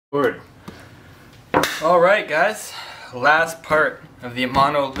Word. Alright guys, last part of the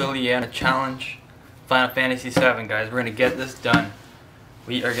Amano Liliana challenge. Final Fantasy VII, guys. We're gonna get this done.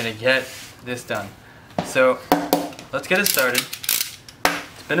 We are gonna get this done. So, let's get it started.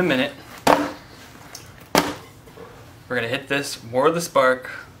 It's been a minute. We're gonna hit this War of the Spark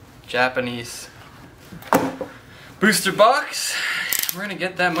Japanese booster box. We're gonna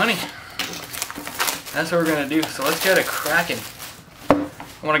get that money. That's what we're gonna do. So let's get a Kraken.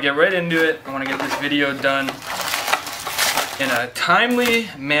 I want to get right into it. I want to get this video done in a timely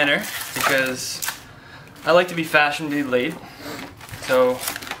manner because I like to be fashionably late. So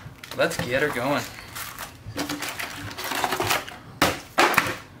let's get her going.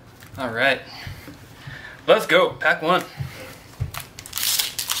 Alright, let's go. Pack one.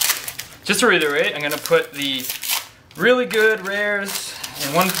 Just to reiterate, I'm going to put the really good rares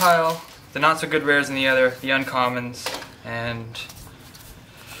in one pile, the not so good rares in the other, the uncommons, and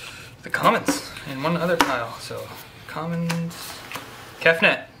the commons in one other pile. So, commons,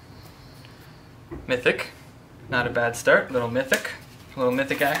 Kefnet, mythic, not a bad start, little mythic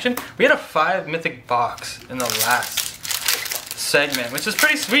action. We had a 5 mythic box in the last segment, which is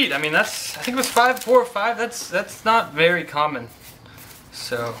pretty sweet. I mean, I think it was 5, 4, 5. That's not very common.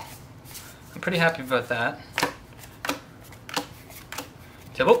 So, I'm pretty happy about that.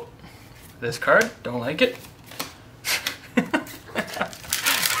 Tibble, this card, don't like it.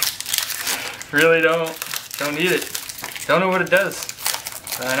 Really don't need it. Don't know what it does,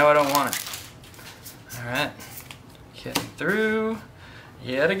 but I know I don't want it. Alright, getting through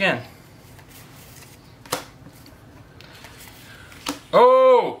yet again.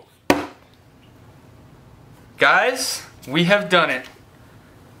 Oh! Guys, we have done it.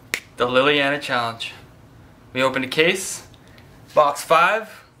 The Liliana challenge. We opened a case, box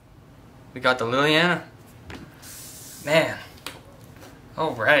 5, we got the Liliana. Man.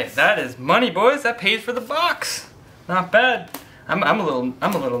 Alright, that is money, boys. That pays for the box. Not bad. I'm a little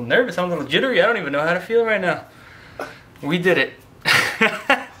nervous. I'm a little jittery. I don't even know how to feel right now. We did it.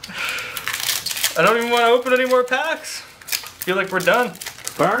 I don't even want to open any more packs. I feel like we're done.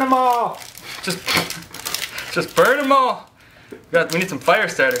 Burn them all. Just burn them all. We need some fire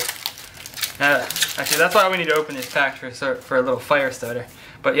starter. Actually, that's why we need to open these packs for a little fire starter.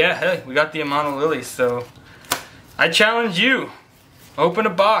 But yeah, hey, we got the Amano Lilies, so I challenge you. Open a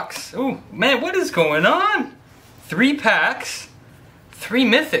box. Ooh, man, what is going on? 3 packs, 3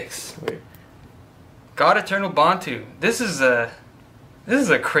 mythics. Wait. God Eternal Bantu. This is a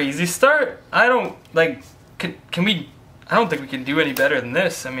crazy start. I don't like. Can we? I don't think we can do any better than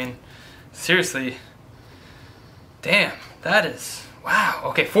this. I mean, seriously. Damn, that is wow.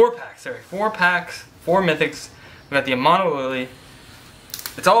 Okay, 4 packs. Sorry, 4 packs, 4 mythics. We got the Amano Lily.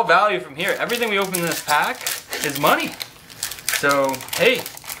 It's all value from here. Everything we open in this pack is money. So, hey,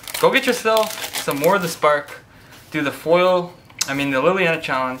 go get yourself some War of the Spark, do the foil, the Liliana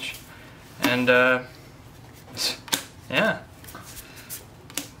challenge, and, yeah.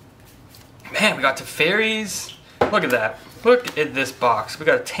 Man, we got Teferis. Look at that. Look at this box. We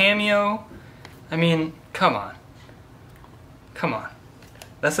got a Tamio. I mean, come on. Come on.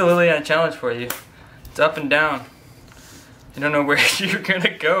 That's the Liliana challenge for you. It's up and down. You don't know where you're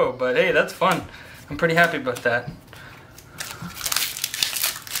gonna go, but hey, that's fun. I'm pretty happy about that.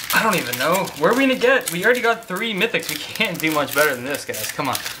 I don't even know. Where are we gonna get? We already got 3 mythics. We can't do much better than this, guys. Come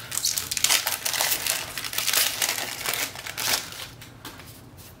on.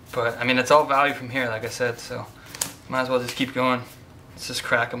 But, I mean, it's all value from here, like I said, so might as well just keep going. Let's just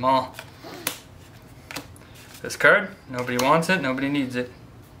crack them all. This card, nobody wants it, nobody needs it.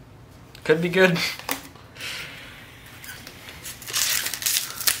 Could be good.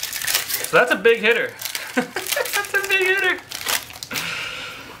 So that's a big hitter. That's a big hitter.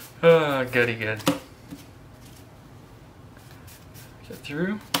 Oh, goody good. Get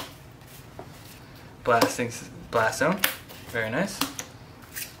through. Blast zone. Very nice.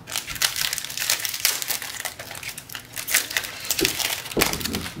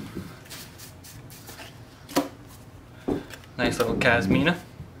 Nice little Casmina.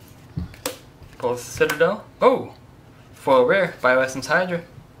 Pulse Citadel. Oh! Foil rare. Bioessence Hydra.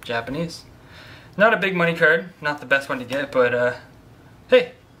 Japanese. Not a big money card. Not the best one to get, but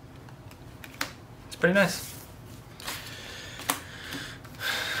hey. It's pretty nice.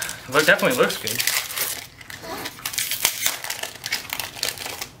 It definitely looks good.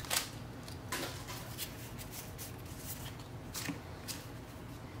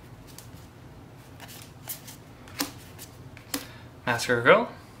 Massacre Girl.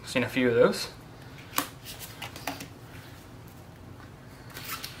 Seen a few of those.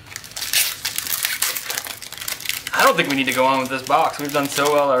 don't think we need to go on with this box. We've done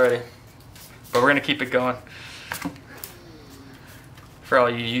so well already. But we're going to keep it going. For all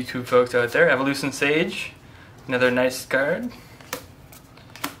you YouTube folks out there, Evolution Sage. Another nice card.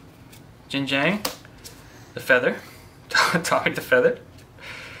 Jinjang. The Feather. Tommy the Feather.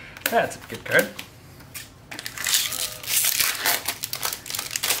 That's a good card.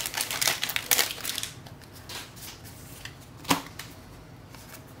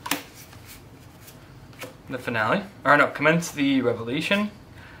 The Finale. Or no, Commence the Revelation.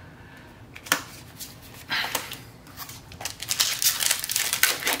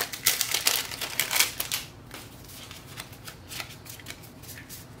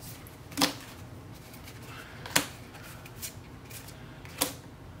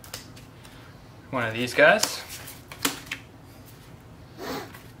 One of these guys.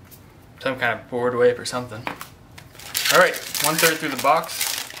 Some kind of board wipe or something. Alright, 1/3 through the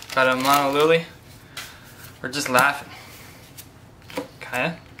box. Got a Amano Lily. We're just laughing.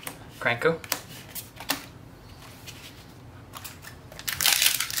 Kaya. Cranko.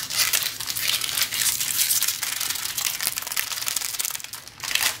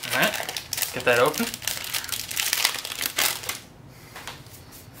 Alright, let's get that open.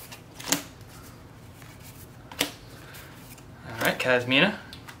 Alright, Casmina.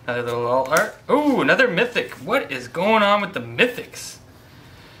 Another little alt art. Oh, another mythic. What is going on with the mythics?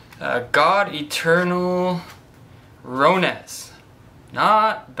 God Eternal Ronez.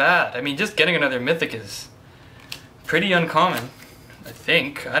 Not bad. I mean, just getting another mythic is pretty uncommon, I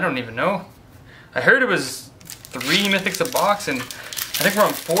think. I don't even know. I heard it was 3 mythics a box, and I think we're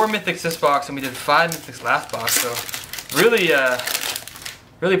on 4 mythics this box, and we did 5 mythics last box. So really,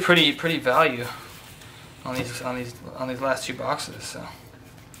 really pretty value on these last 2 boxes. So,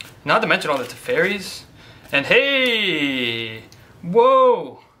 not to mention all the Teferis, and hey,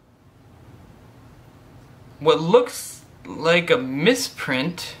 whoa. What looks like a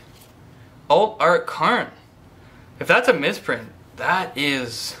misprint alt art Karn. If that's a misprint, that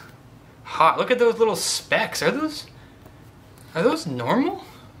is hot. Look at those little specks. Are those normal?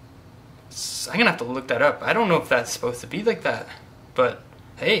 I'm gonna have to look that up. I don't know if that's supposed to be like that, but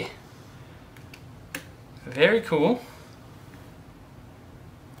hey, very cool.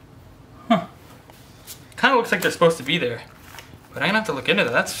 Huh. Kind of looks like they're supposed to be there, but I'm gonna have to look into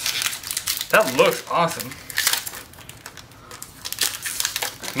that. That looks awesome.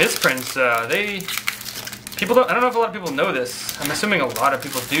 Misprints, I don't know if a lot of people know this. I'm assuming a lot of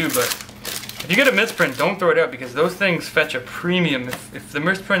people do, but if you get a misprint, don't throw it out, because those things fetch a premium. If the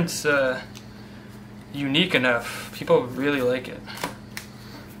misprint's unique enough, people really like it.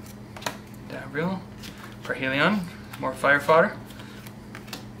 Davril, Parhelion, more fire fodder.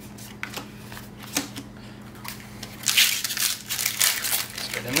 Let's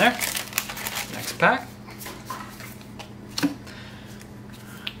get in there. Next pack.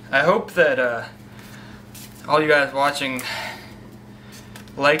 I hope that all you guys watching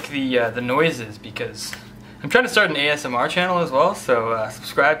like the noises, because I'm trying to start an ASMR channel as well, so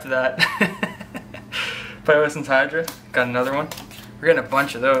subscribe to that. Pyosynth Hydra, got another one. We're getting a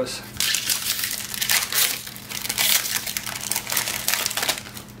bunch of those.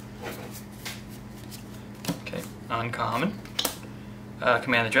 Okay, uncommon.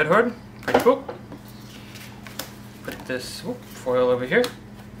 Command the Dreadhorde, pretty cool. Put this foil over here.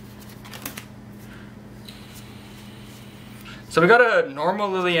 So we got a normal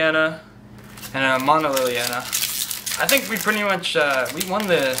Liliana and a Amano Liliana. I think we pretty much we won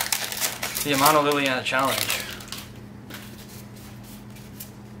the Amano Liliana challenge.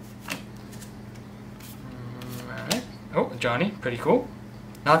 Alright. Oh, Johnny, pretty cool.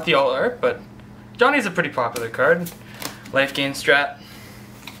 Not the alt art, but Johnny's a pretty popular card. Life gain strat.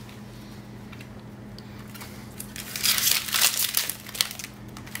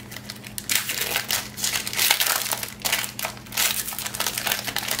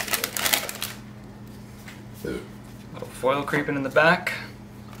 Little foil creeping in the back.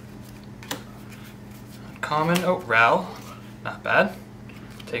 Uncommon. Oh, Ral. Not bad.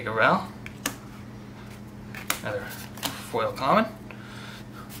 Take a Ral. Another foil common.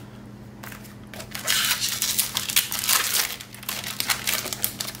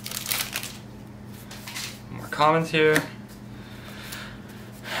 More commons here.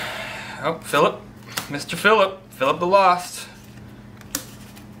 Oh, Philip. Mr. Philip. Philip the Lost.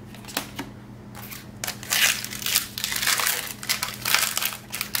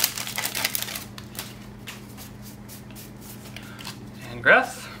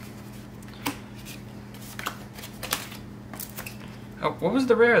 Greth. Oh, what was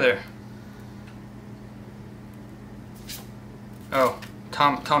the rare there? Oh,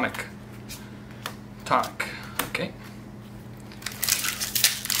 Tonic. Okay.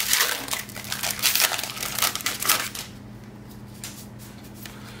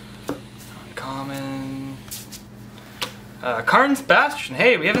 Karn's Bastion.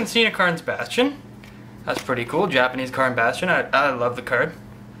 Hey, we haven't seen a Karn's Bastion. That's pretty cool. Japanese Karn Bastion. I love the card.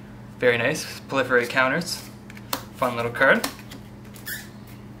 Very nice. Proliferate counters. Fun little card.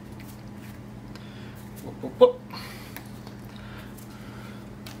 Whoop, whoop, whoop.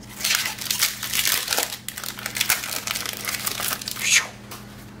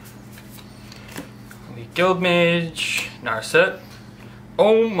 Guildmage, Narset.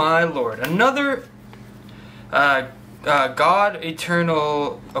 Oh my lord. Another God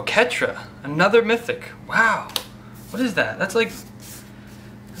Eternal Oketra. Another mythic. Wow. What is that? That's like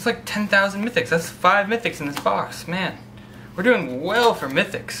 10,000 mythics. That's 5 mythics in this box. Man. We're doing well for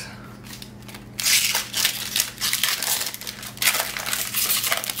mythics.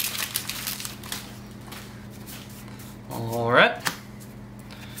 Alright.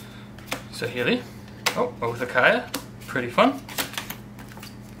 Sahili. Oh, Othakaya. Pretty fun.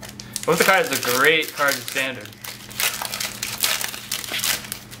 Othakaya is a great card in Standard.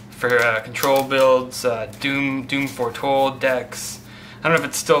 For control builds, Doom Foretold decks. I don't know if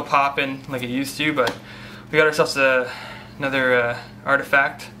it's still popping like it used to, but we got ourselves another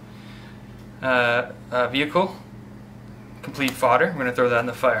artifact vehicle. Complete fodder. We're going to throw that in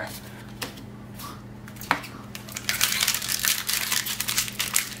the fire.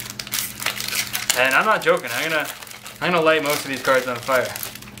 And I'm not joking. I'm gonna light most of these cards on fire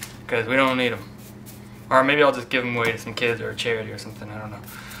because we don't need them. Or maybe I'll just give them away to some kids or a charity or something. I don't know.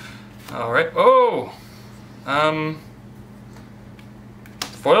 All right. Oh,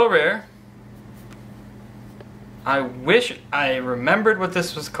 foil rare. I wish I remembered what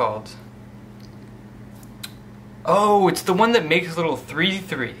this was called. Oh, it's the one that makes a little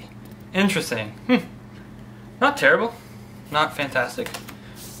 3/3. Interesting. Not terrible. Not fantastic.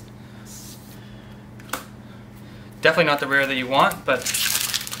 Definitely not the rare that you want, but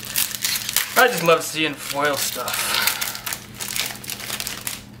I just love seeing foil stuff.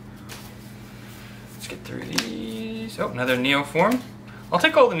 Let's get through these. Oh, another Neoform. I'll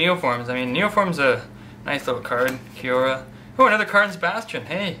take all the Neoforms. I mean, Neoform's a nice little card. Kiora. Oh, another Karn's Bastion.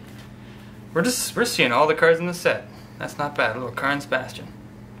 Hey, we're seeing all the cards in the set. That's not bad. A little Karn's Bastion.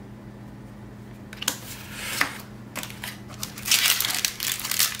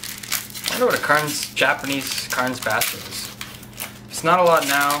 I wonder what a Japanese Karn's Bastion is. It's not a lot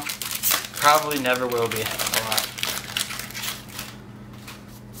now. Probably never will be a lot.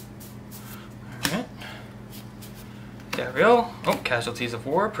 Alright. Gabriel. Oh, Casualties of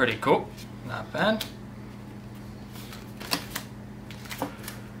War. Pretty cool. Not bad.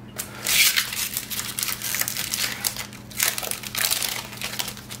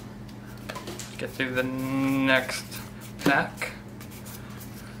 Let's get through the next pack.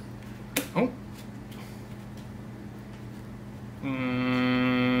 Oh.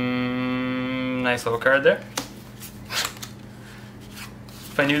 Nice little card there.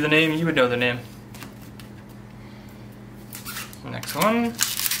 If I knew the name, you would know the name. Next one.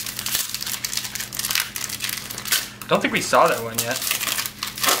 Don't think we saw that one yet.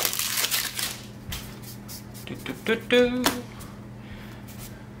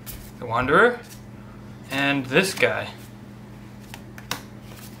 The Wanderer. And this guy.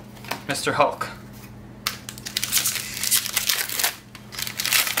 Mr. Hulk.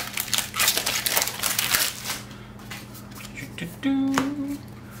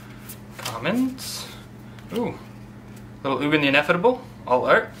 Comments. Ooh. Little Ugin the Ineffable. All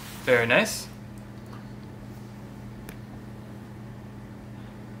art. Very nice.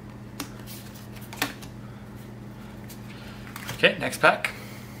 Okay, next pack.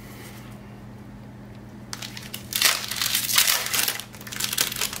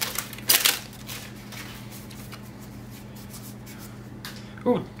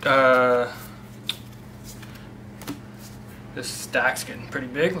 Ooh, this stack's getting pretty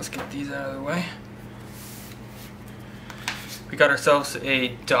big. Let's get these out of the way. We got ourselves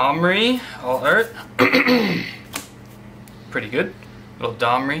a Domri, all art. Pretty good. Little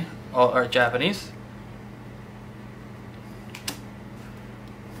Domri, all art Japanese.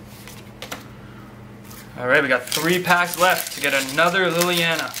 Alright, we got 3 packs left to get another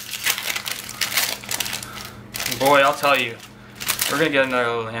Liliana. Boy, I'll tell you. We're gonna get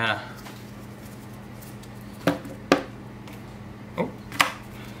another Liliana. Oh.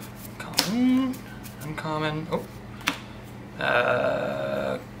 Common. Uncommon. Oh.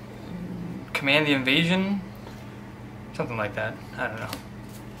 Command the Invasion. Something like that. I don't know.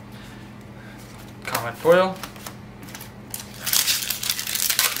 Common foil.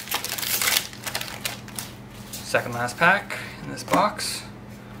 Second last pack in this box.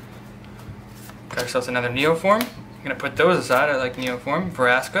 Got ourselves another Neoform. I'm gonna put those aside. I like Neoform.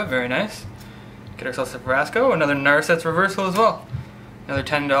 Vraska, very nice. Get ourselves a Brasco, another Narset's reversal as well. Another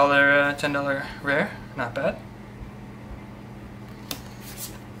 $10 rare, not bad.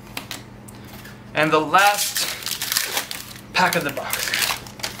 And the last pack of the box.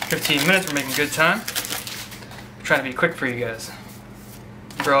 15 minutes, we're making good time. I'm trying to be quick for you guys.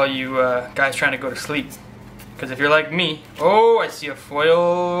 For all you guys trying to go to sleep. Because if you're like me, oh, I see a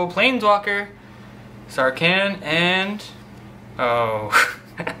foil Planeswalker. Sarkhan and, oh,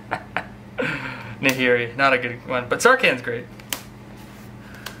 Nahiri, not a good one, but Sarkhan's great.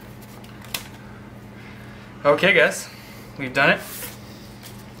 Okay guys, we've done it.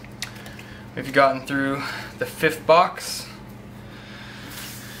 We've gotten through the 5th box.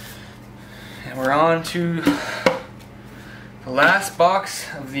 And we're on to the last box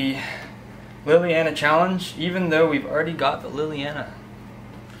of the Liliana challenge, even though we've already got the Liliana.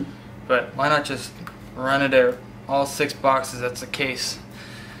 But why not just run it out? All 6 boxes, that's the case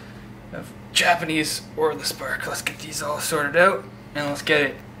of Japanese or the Spark. Let's get these all sorted out and let's get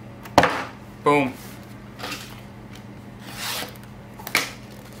it. Boom.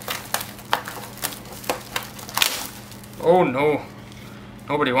 Oh no,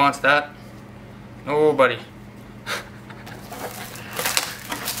 nobody wants that. Nobody.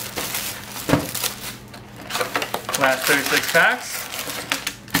 Last 36 packs.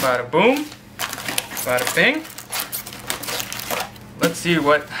 Bada boom. Bada bing. Let's see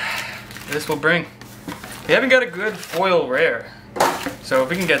what this will bring. We haven't got a good foil rare. So if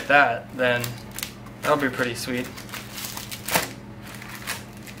we can get that, then that'll be pretty sweet.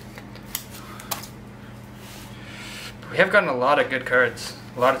 We have gotten a lot of good cards.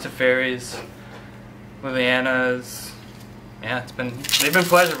 A lot of Teferis, Lilianas. Yeah, they've been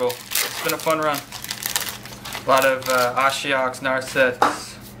pleasurable. It's been a fun run. A lot of Ashioks,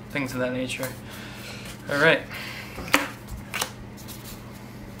 Narsets, things of that nature. Alright.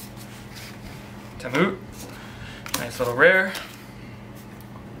 Tamut. Nice little rare.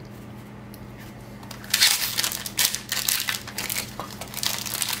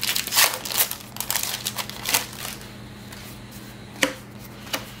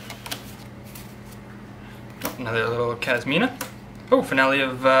 Another little Casmina. Oh, Finale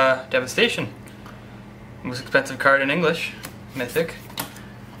of Devastation. Most expensive card in English. Mythic.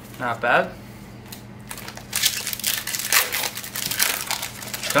 Not bad.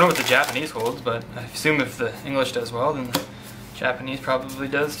 Don't know what the Japanese holds, but I assume if the English does well, then the Japanese probably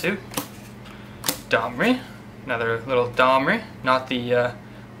does too. Domri. Another little Domri. Not the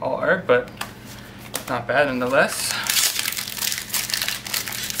all art, but not bad nonetheless.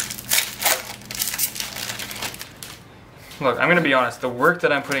 Look, I'm gonna be honest, the work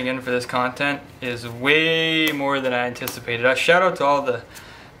that I'm putting in for this content is way more than I anticipated. A shout out to all the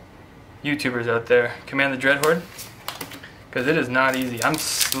YouTubers out there. Command the Dreadhorde, because it is not easy. I'm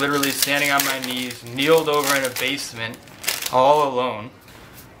literally standing on my knees, kneeled over in a basement, all alone,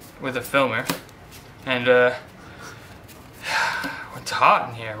 with a filmer, and it's hot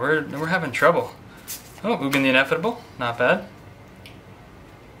in here. We're having trouble. Oh, Ugin the Ineffable, not bad.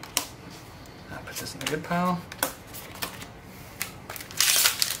 I'll put this in the good pile.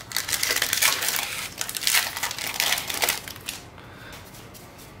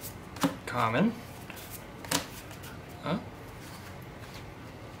 Common. Oh.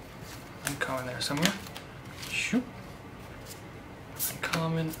 Uncommon there somewhere. Shoot.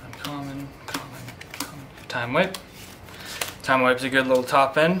 Uncommon, uncommon, common, common. Time Wipe. Time Wipe's a good little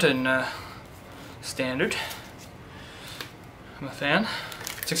top end and standard. I'm a fan.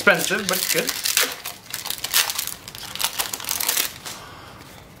 It's expensive, but it's good.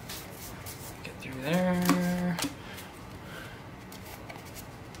 Get through there.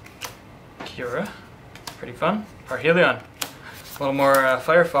 Kiora, pretty fun. Parhelion, a little more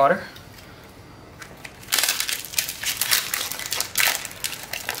fire fodder.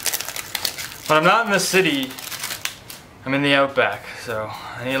 When I'm not in the city, I'm in the outback, so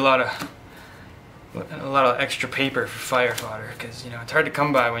I need a lot of extra paper for fire fodder, because you know it's hard to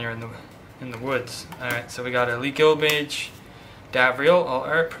come by when you're in the woods. All right, so we got a Elite Guild Mage, Davriel, all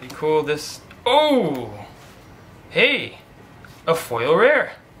art, pretty cool. This, oh, hey, a foil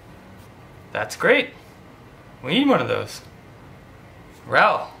rare. That's great. We need one of those.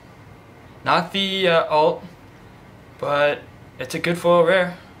 Ral. Not the alt, but it's a good foil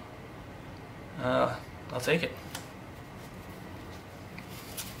rare. I'll take it.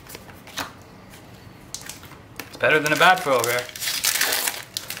 It's better than a bad foil rare.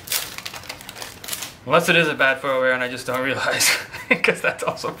 Unless it is a bad foil rare and I just don't realize, because that's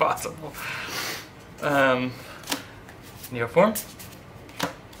also possible. Neoform.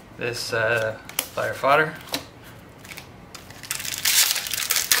 This fire fodder.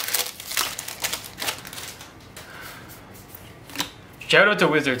 Shout out to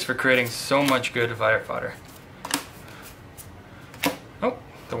Wizards for creating so much good fire fodder. Oh,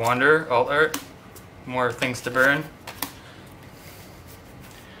 the Wanderer, alt art. More things to burn.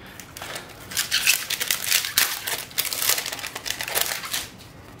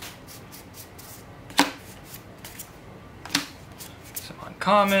 Some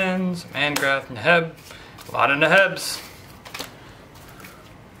uncommons, some Angrath, Neheb. A lot of Nehebs.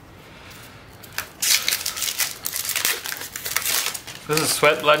 This is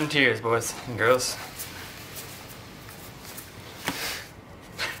sweat, blood, and tears, boys and girls.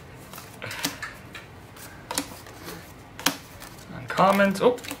 Uncommons.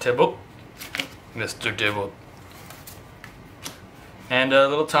 Oh, Tybalt. Mr. Tybalt. And a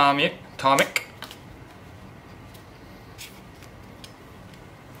little Tomic.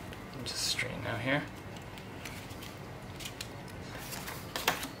 Just straighten out here.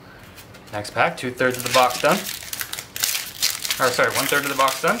 Next pack, 2/3 of the box done. Or sorry, 1/3 of the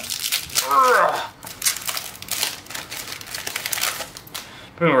box done.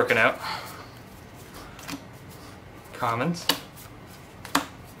 Been working out. Commons.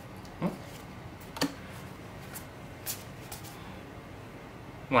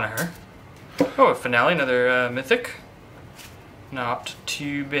 One of her. Oh, a finale, another mythic. Not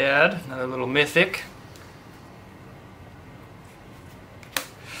too bad. Another little mythic.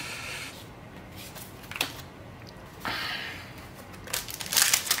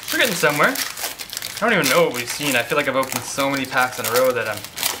 We're getting somewhere. I don't even know what we've seen. I feel like I've opened so many packs in a row that I'm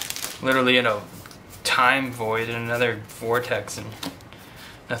literally in a time void in another vortex, and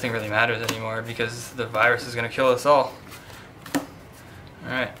nothing really matters anymore because the virus is going to kill us all.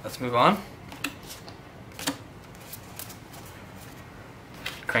 Alright, let's move on.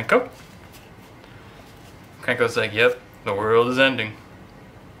 Krenko. Krenko's like, yep, the world is ending.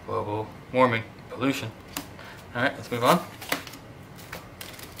 Global warming, pollution. Alright, let's move on.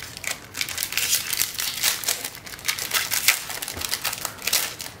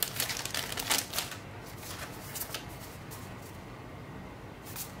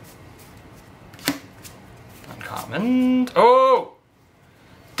 Uncommon. Oh!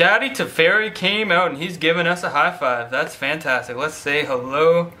 Daddy Teferi came out and he's giving us a high five. That's fantastic. Let's say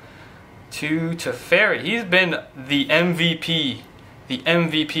hello to Teferi. He's been the MVP. The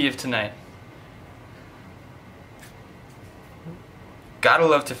MVP of tonight. Gotta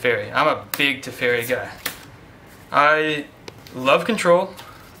love Teferi. I'm a big Teferi guy. I love control.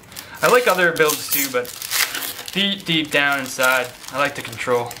 I like other builds too, but deep down inside, I like the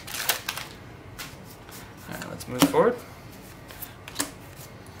control. Alright, let's move forward.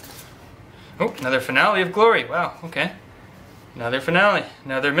 Oh, another finale of glory. Wow, okay. Another finale,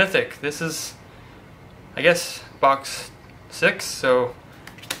 another mythic. This is, I guess, box 6, so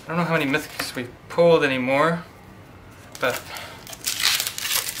I don't know how many mythics we've pulled anymore, but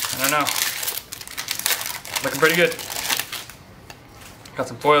I don't know. Looking pretty good. Got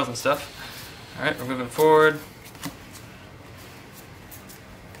some foils and stuff. Alright, we're moving forward.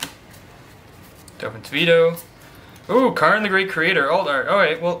 Open Vito. Ooh, Karn the Great Creator, alt art.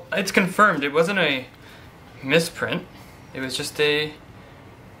 Alright, well, it's confirmed. It wasn't a misprint. It was just the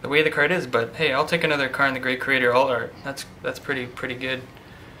way the card is, but hey, I'll take another Karn the Great Creator alt art. That's pretty good.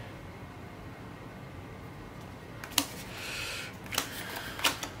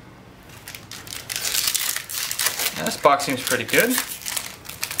 Yeah, this box seems pretty good.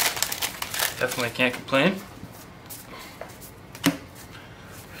 Definitely can't complain.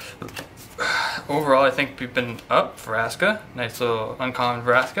 Overall, I think we've been up. Vraska, nice little uncommon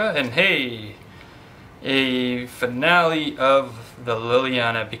Vraska, and hey, a finale of the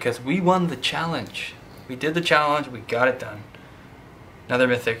Liliana because we won the challenge. We did the challenge, we got it done. Another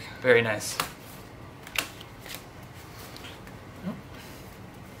mythic, very nice.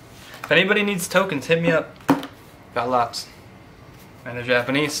 If anybody needs tokens, hit me up. Got lots. And they're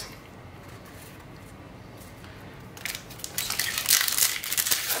Japanese.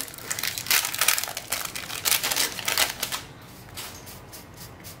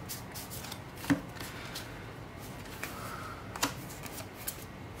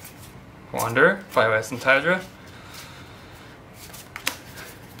 Wander, Five and Tydra.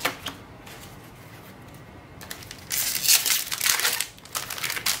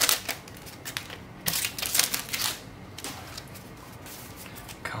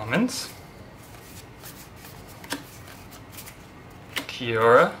 Commons.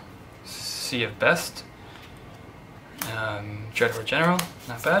 Kiora, Sea of Best. Dreadhorde General,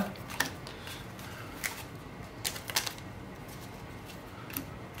 not bad.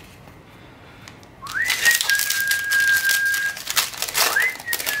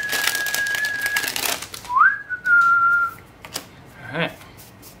 Alright.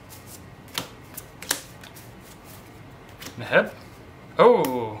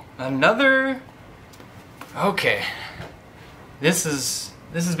 Oh, another. Okay, this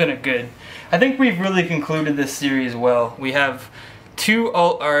has been a good. I think we've really concluded this series well. We have 2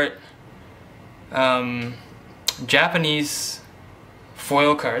 alt art Japanese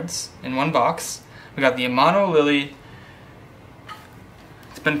foil cards in one box. We got the Amano Lily.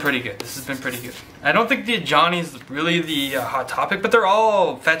 It's been pretty good. This has been pretty good. I don't think the Ajani is really the hot topic, but they're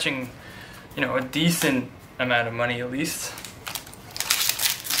all fetching, you know, a decent amount of money at least.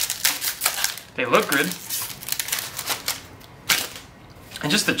 They look good.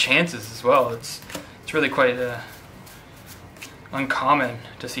 And just the chances as well. It's really quite uncommon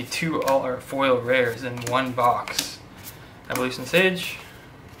to see 2 alt art foil rares in one box. Evolution Sage.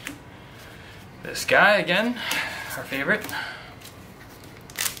 This guy again, our favorite.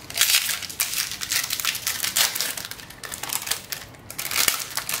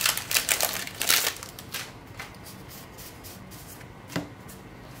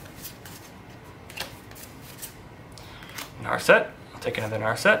 Narset. I'll take another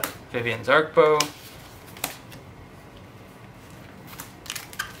Narset. Vivian's Arcbow.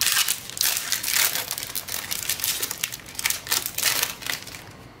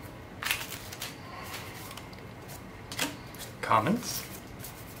 Commons.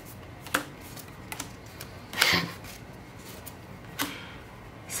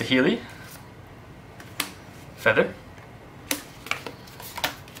 Sahili. Feather.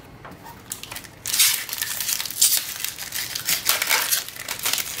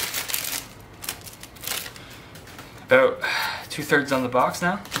 About 2/3 on the box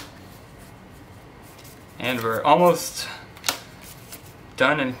now. And we're almost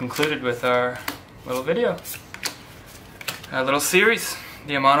done and concluded with our little video. Our little series,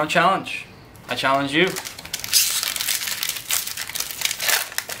 the Amano Challenge. I challenge you.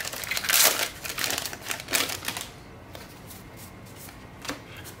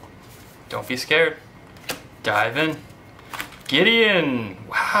 Don't be scared. Dive in. Gideon!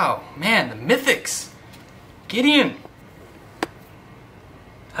 Wow, man, the mythics! Gideon!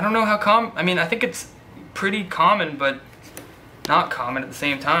 I don't know how I mean, I think it's pretty common, but not common at the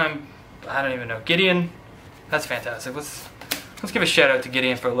same time. I don't even know. Gideon, that's fantastic. Let's give a shout out to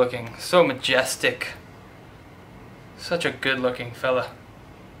Gideon for looking so majestic. Such a good looking fella.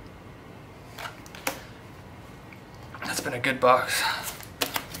 That's been a good box.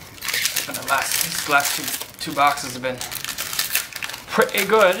 That's been these last two boxes have been pretty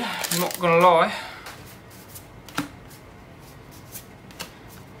good, I'm not gonna lie.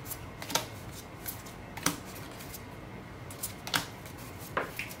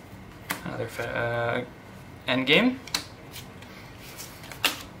 Another Endgame.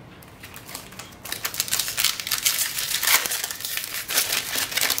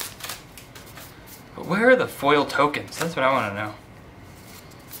 But where are the foil tokens? That's what I want to know.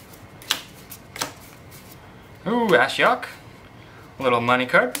 Ooh, Ashiok. A little money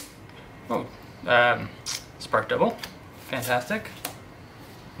card. Oh, Spark Double. Fantastic.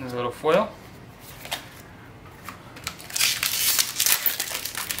 There's a little foil.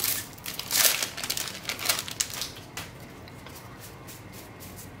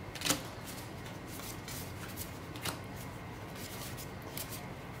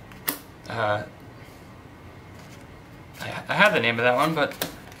 I have the name of that one, but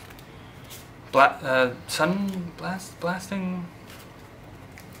Sun Blasting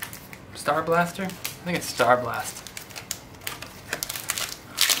Star Blaster? I think it's Star Blast.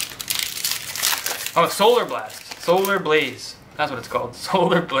 Oh, Solar Blast. Solar Blaze. That's what it's called.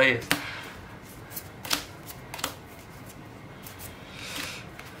 Solar Blaze.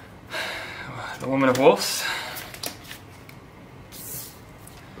 The Woman of Wolves.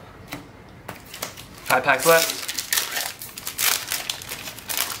 5 packs left.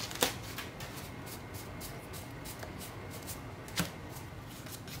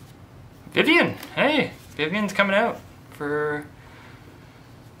 Vivian! Hey! Vivian's coming out for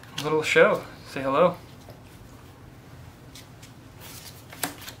a little show. Say hello.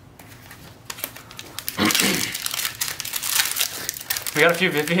 We got a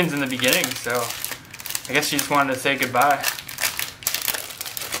few Vivians in the beginning, so I guess she just wanted to say goodbye.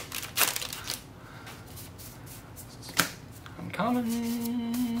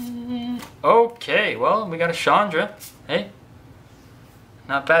 Uncommon. Okay, well, we got a Chandra. Hey.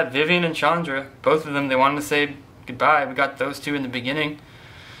 Not bad. Vivian and Chandra, both of them, they wanted to say goodbye. We got those two in the beginning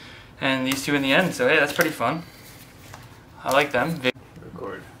and these two in the end, so hey, that's pretty fun. I like them.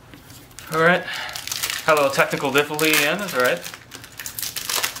 Record. Alright. Had a little technical difficulty in the end, that's alright.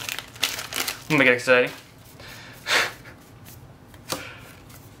 I'm gonna get exciting.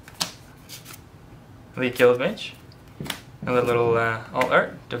 Elite Guild Mage. Another little alt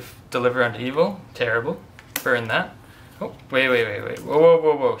art. Deliver unto evil. Terrible. Burn that. Oh, wait.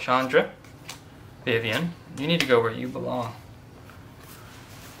 Whoa. Chandra. Vivian. You need to go where you belong.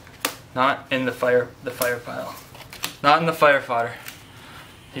 Not in the fire pile. Not in the fire fodder.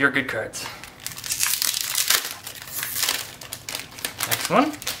 You're good cards. Next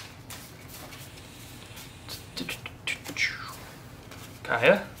one.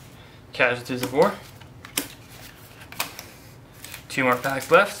 Kaya. Casualties of War. 2 more packs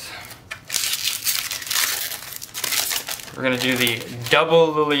left. We're gonna do the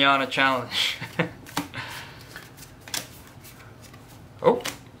double Liliana challenge. Oh.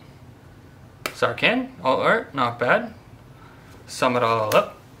 Sarkhan, alt art, not bad. Sum it all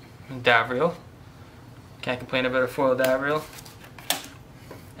up. Davriel. Can't complain about a foil Davriel.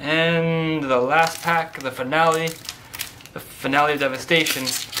 And the last pack, the finale. The finale of devastation.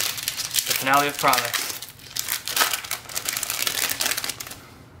 The finale of promise.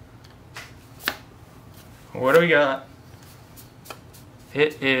 What do we got?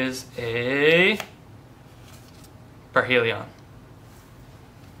 It is a Parhelion.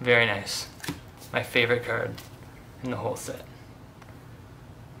 Very nice. My favorite card in the whole set.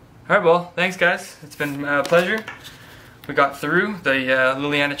 Alright, well, thanks guys. It's been a pleasure. We got through the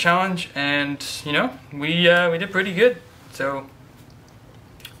Liliana challenge, and you know, we did pretty good. So,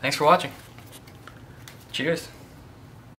 thanks for watching. Cheers.